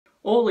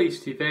All Leeds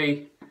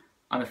TV,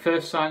 and the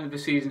first signing of the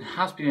season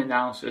has been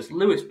announced as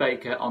Lewis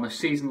Baker on a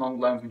season-long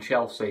loan from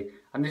Chelsea,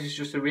 and this is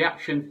just a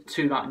reaction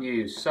to that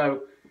news.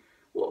 So,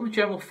 what are my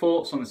general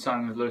thoughts on the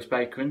signing of Lewis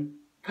Baker? And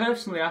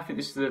personally, I think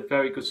this is a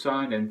very good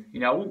signing.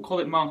 I wouldn't call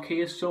it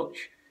marquee as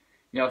such.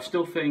 I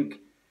still think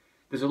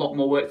there's a lot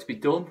more work to be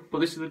done, but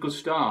this is a good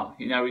start.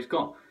 He's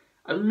got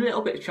a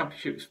little bit of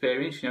championship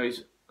experience.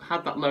 He's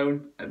had that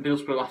loan at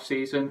Middlesbrough last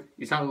season.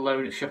 He's had a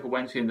loan at Sheffield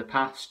Wednesday in the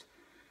past,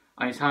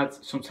 and he's had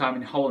some time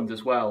in Holland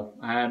as well.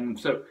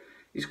 So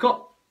he's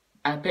got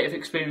a bit of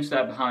experience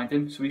there behind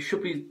him, so he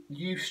should be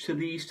used to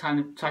these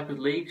type of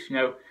leagues.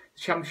 The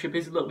Championship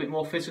is a little bit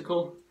more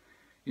physical.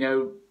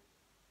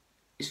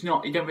 It's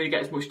not, you don't really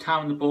get as much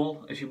time on the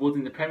ball as you would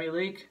in the Premier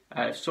League,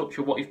 such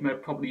or what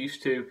you've probably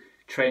used to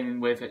training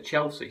with at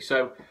Chelsea.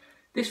 So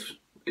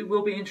it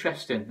will be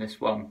interesting,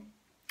 this one.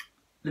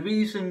 The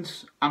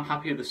reasons I'm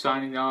happy with the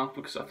signing are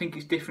because I think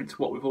he's different to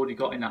what we've already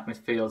got in that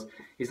midfield.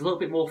 He's a little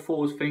bit more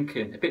forward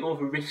thinking, a bit more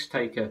of a risk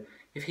taker.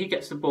 If he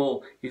gets the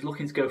ball, he's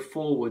looking to go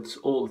forwards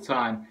all the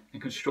time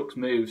and construct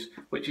moves,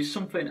 which is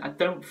something I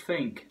don't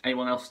think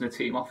anyone else in the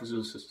team offers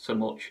us so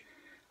much.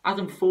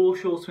 Adam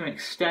Forshaw's to an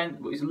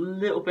extent, but he's a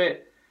little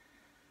bit.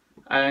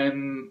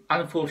 Adam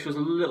Forshaw's a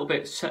little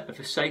bit of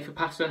a safer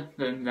passer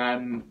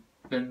than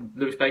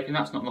Lewis Baker. And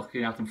that's not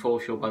knocking Adam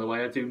Forshaw, by the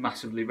way. I do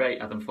massively rate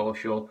Adam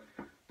Forshaw.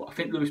 But I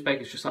think Lewis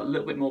Baker's just a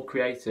little bit more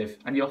creative,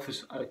 and he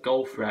offers a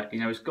goal threat.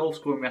 His goal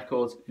scoring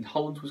record in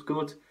Holland was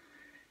good.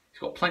 He's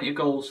got plenty of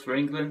goals for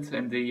England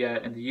and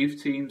the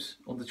youth teams,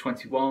 under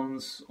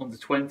 21s, under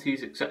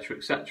 20s, etc.,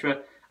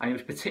 etc. And he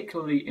was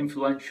particularly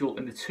influential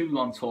in the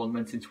Toulon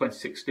tournament in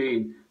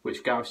 2016,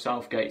 which Gareth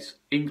Southgate's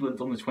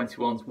England under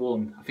 21s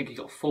won. I think he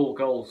got 4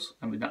 goals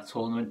in that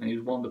tournament, and he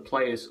was one of the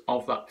players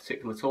of that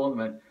particular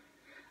tournament.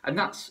 And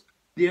that's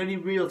the only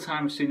real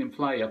time I've seen him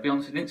play. I'll be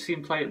honest, I didn't see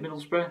him play at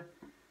Middlesbrough,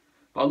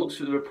 but I looked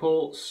through the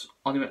reports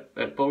on him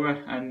at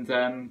Borough,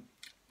 and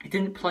he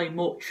didn't play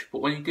much. But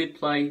when he did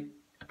play,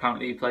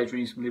 apparently he played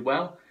reasonably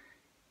well.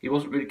 He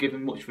wasn't really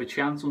given much of a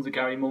chance under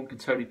Gary Monk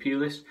and Tony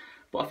Pulis.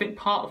 But I think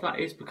part of that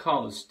is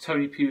because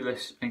Tony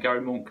Pulis and Gary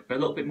Monk are a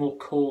little bit more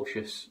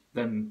cautious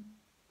than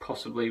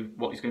possibly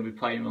what he's going to be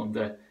playing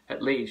under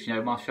at Leeds.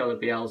 Marcelo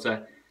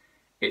Bielsa,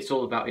 it's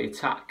all about the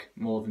attack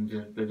more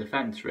than the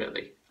defence,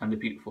 really, and the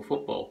beautiful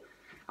football,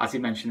 as he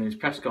mentioned in his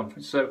press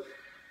conference. So,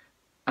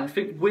 and I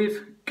think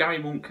with Gary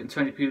Monk and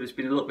Tony Pulis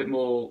being a little bit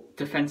more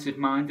defensive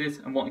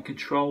minded and wanting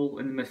control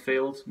in the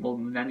midfield more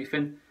than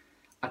anything,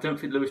 I don't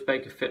think Lewis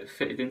Baker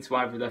fitted into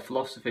either of their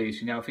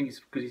philosophies. I think it's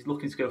because he's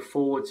looking to go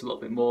forwards a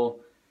little bit more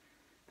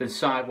than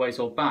sideways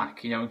or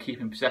back, and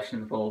keeping possession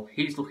of the ball.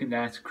 He's looking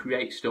there to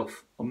create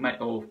stuff or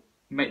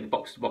make the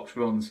box-to-box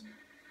runs.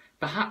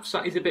 Perhaps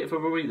that is a bit of a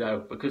worry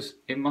though, because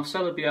in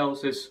Marcelo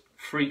Bielsa's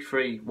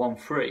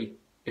 3-3-1-3,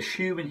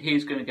 assuming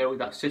he's going to go with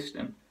that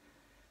system,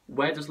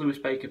 where does Lewis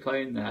Baker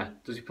play in there?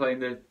 Does he play in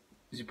the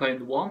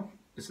 1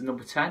 as the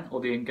number 10 or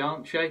the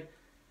enganche,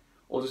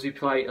 or does he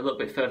play a little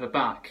bit further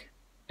back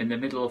in the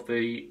middle of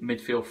the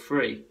midfield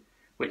 3,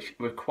 which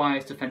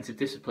requires defensive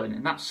discipline?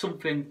 And that's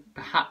something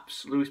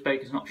perhaps Lewis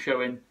Baker's not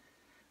showing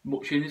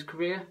much in his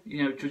career,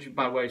 judging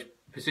by where his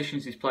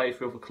positions he's played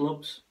for other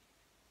clubs.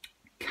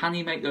 Can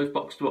he make those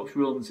box-to-box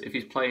runs if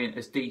he's playing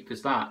as deep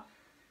as that?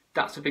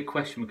 That's a big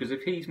question, because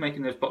if he's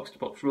making those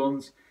box-to-box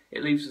runs,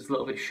 it leaves us a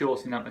little bit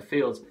short in that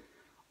midfield.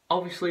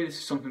 Obviously, this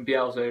is something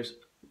Bielsa's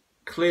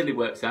clearly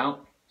worked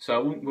out, so I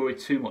wouldn't worry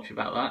too much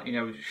about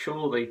that.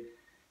 Surely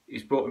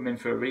he's brought him in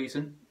for a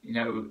reason.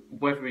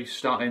 Whether he's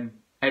starting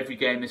every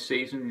game this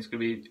season, he's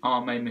going to be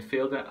our main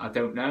midfielder, I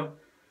don't know.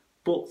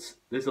 But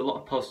there's a lot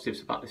of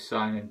positives about this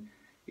signing.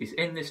 He's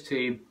in this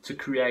team to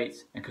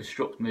create and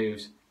construct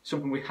moves,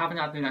 something we haven't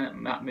had in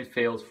that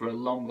midfield for a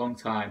long, long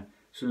time.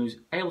 So he's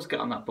able to get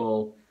on that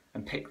ball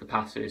and pick the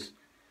passes.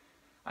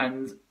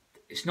 And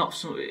it's not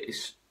something.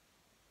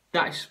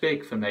 That is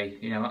big for me.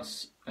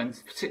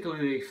 And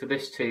particularly for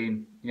this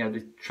team,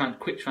 the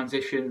quick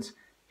transitions.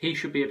 He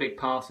should be a big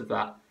part of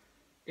that.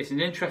 It's an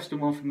interesting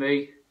one for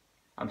me,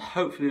 and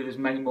hopefully there's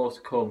many more to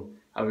come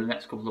over the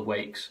next couple of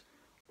weeks.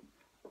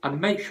 And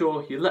make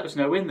sure you let us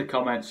know in the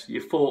comments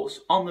your thoughts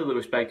on the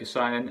Lewis Baker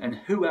signing, and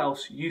who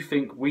else you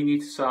think we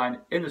need to sign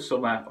in the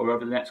summer or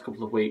over the next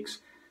couple of weeks,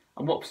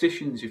 and what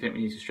positions you think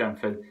we need to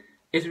strengthen.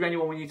 Is there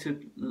anyone we need to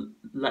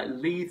let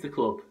leave the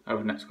club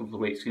over the next couple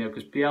of weeks?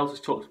 Because Bielsa's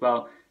talked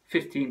about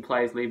 15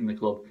 players leaving the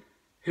club.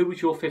 Who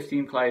would your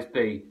 15 players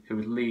be who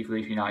would leave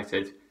Leeds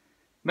United?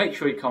 Make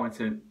sure you comment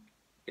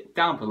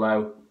down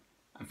below,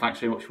 and thanks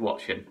very much for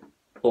watching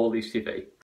All Leeds TV.